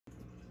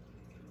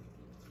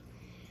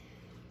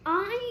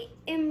I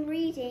am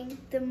reading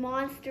The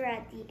Monster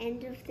at the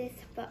end of this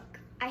book.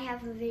 I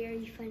have a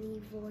very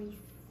funny voice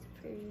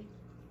for you.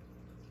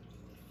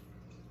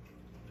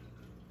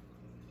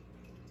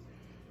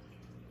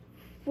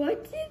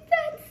 What did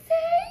that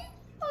say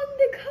on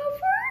the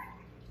cover?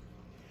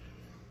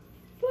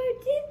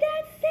 What did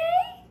that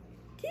say?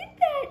 Did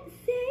that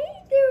say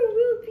there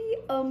will be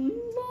a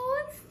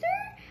monster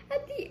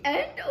at the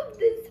end of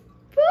this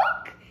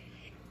book?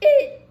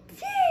 It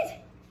did!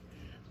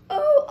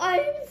 Oh, I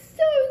am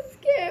so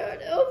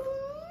scared of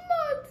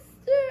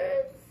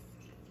monsters!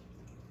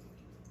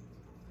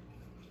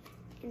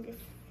 In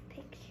this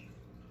picture.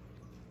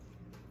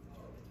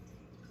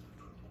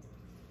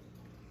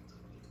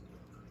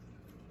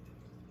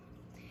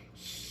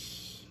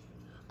 Shh!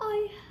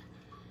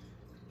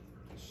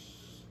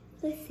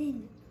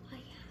 Listen, I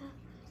have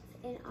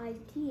an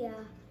idea.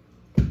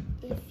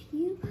 If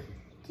you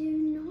do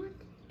not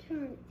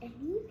turn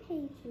any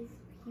pages,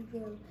 we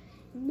will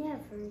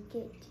never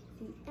get to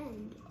the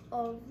end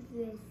of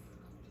this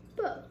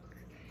book.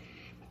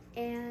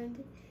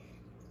 And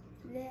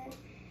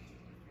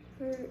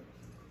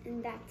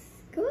that's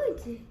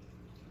good,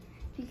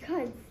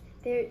 because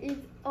there is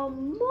a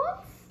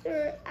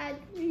monster at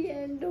the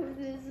end of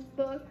this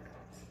book.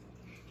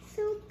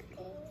 So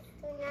please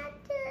do not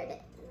turn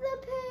the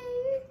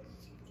page.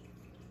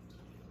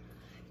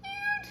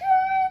 You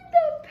turned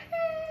the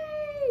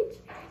page!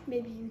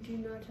 Maybe you do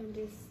not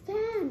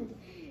understand.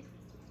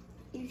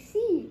 You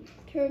see,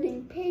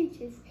 turning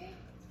pages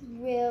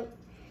will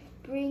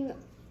bring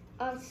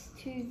us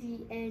to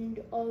the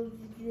end of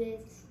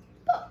this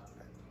book.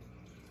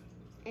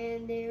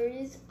 And there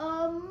is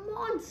a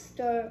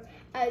monster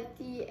at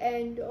the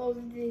end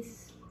of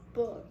this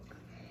book.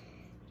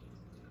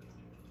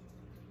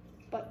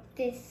 But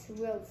this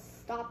will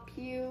stop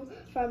you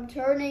from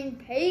turning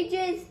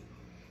pages.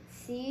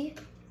 See,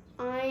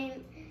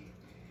 I'm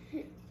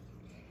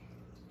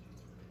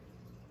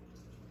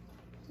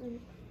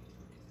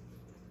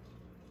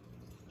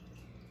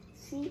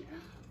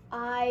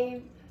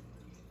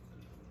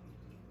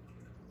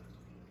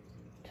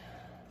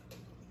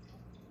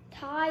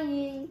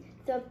tying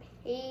the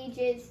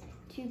pages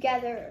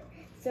together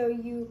so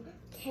you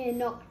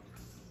cannot.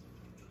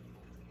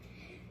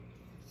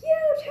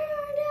 You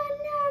turned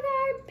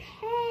another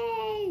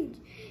page.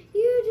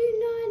 You do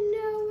not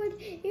know what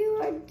you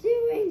are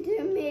doing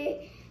to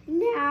me.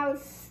 Now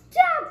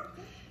stop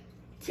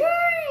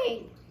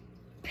turning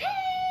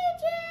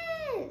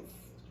pages.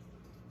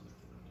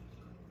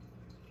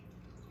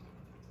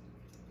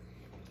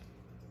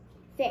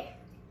 There,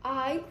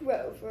 I,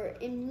 Grover,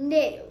 am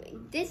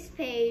nailing this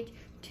page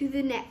to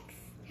the next.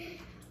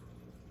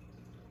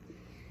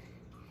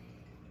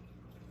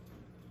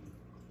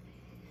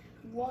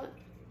 One,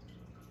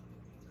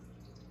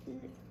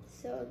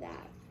 so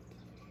that,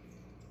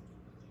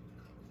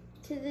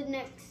 to the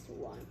next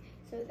one,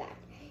 so that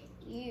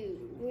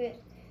you will,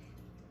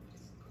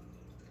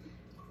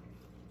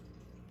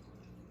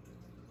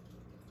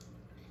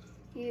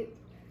 you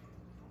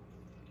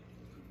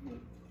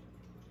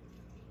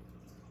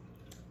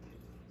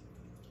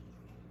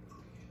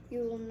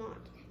will not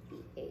be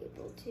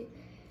able to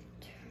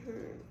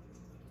turn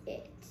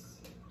it,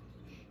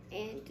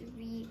 and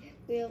we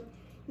will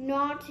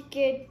not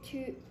get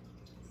to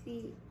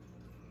see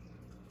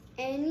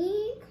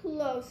any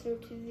closer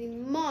to the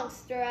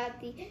monster at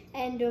the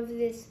end of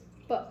this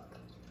book.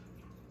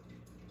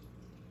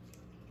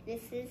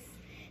 This is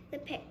the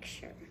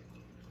picture.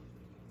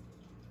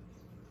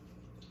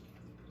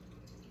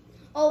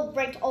 All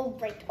right.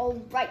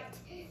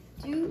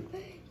 Do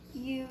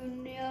you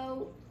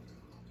know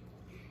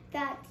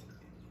that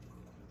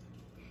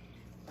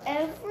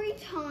every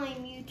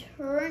time you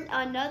turn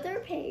another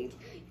page,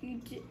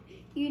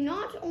 you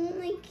not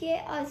only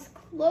get us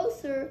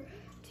closer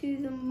to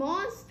the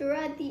monster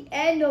at the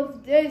end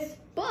of this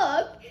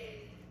book,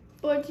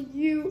 but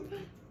you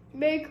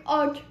make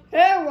a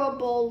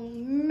terrible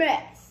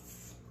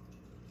mess.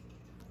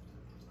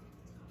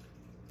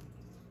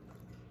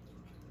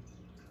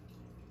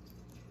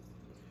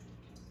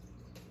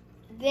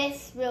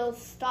 This will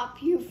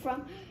stop you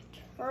from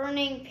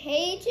turning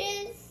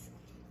pages.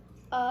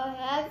 A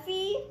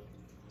heavy,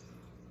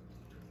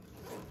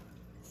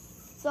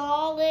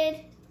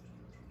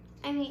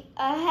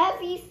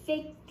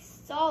 thick,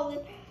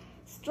 solid,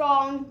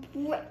 strong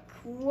brick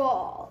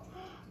wall.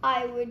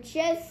 I would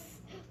just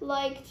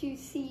like to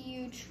see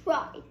you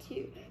try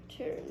to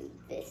turn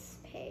this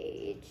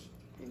page.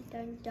 Dun,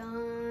 dun,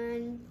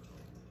 dun.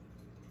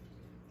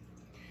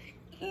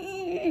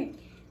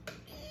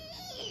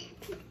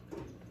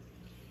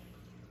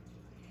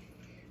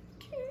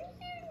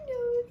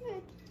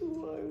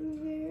 You are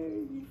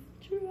very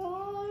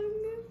strong.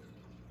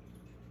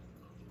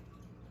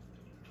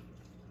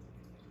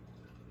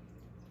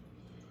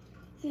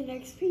 The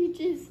next page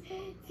is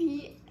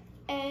the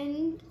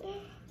end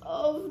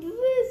of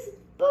this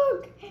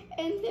book,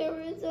 and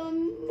there is a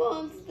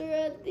monster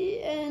at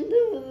the end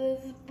of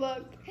this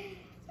book.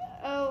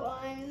 Oh,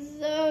 I'm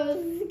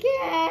so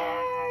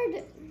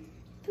scared.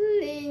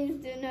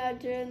 Please do not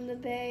turn the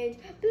page.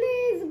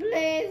 Please,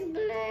 please,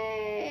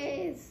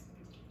 please.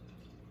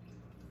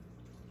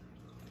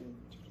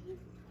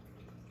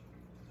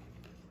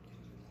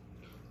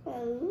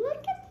 Well,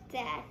 look at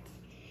that.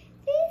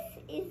 This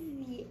is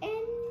the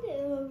end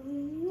of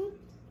the book.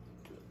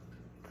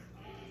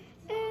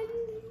 And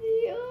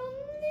the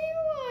only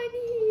one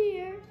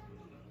here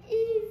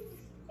is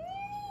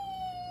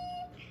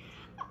me.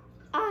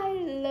 I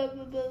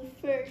lovable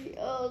furry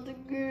old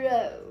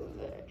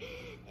Grover.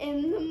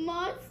 And the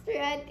monster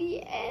at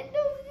the end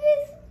of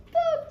this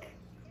book.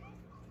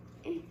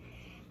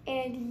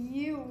 And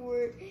you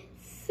were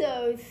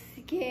so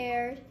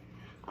scared.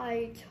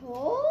 I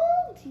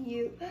told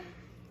you.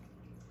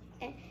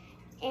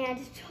 And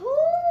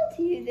told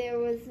you there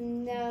was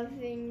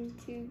nothing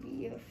to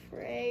be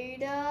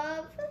afraid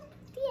of.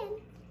 The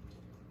end.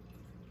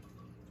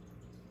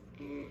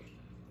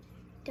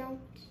 Don't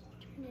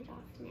turn it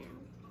off now.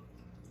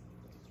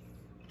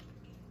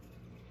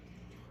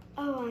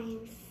 Oh, I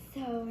am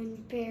so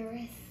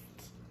embarrassed.